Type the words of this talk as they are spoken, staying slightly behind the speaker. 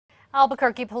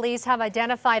Albuquerque police have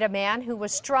identified a man who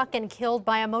was struck and killed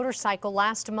by a motorcycle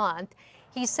last month.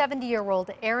 He's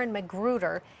 70-year-old Aaron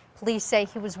Magruder. Police say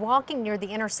he was walking near the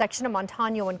intersection of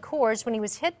Montano and Coors when he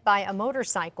was hit by a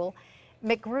motorcycle.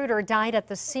 Magruder died at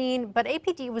the scene, but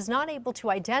APD was not able to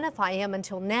identify him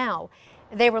until now.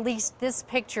 They released this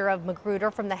picture of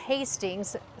Magruder from the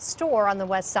Hastings store on the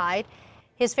west side.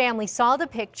 His family saw the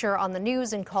picture on the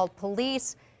news and called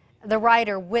police. The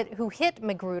rider who hit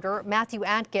Magruder, Matthew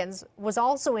Atkins, was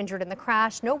also injured in the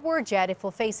crash. No word yet if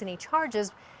he'll face any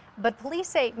charges, but police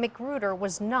say Magruder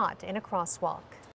was not in a crosswalk.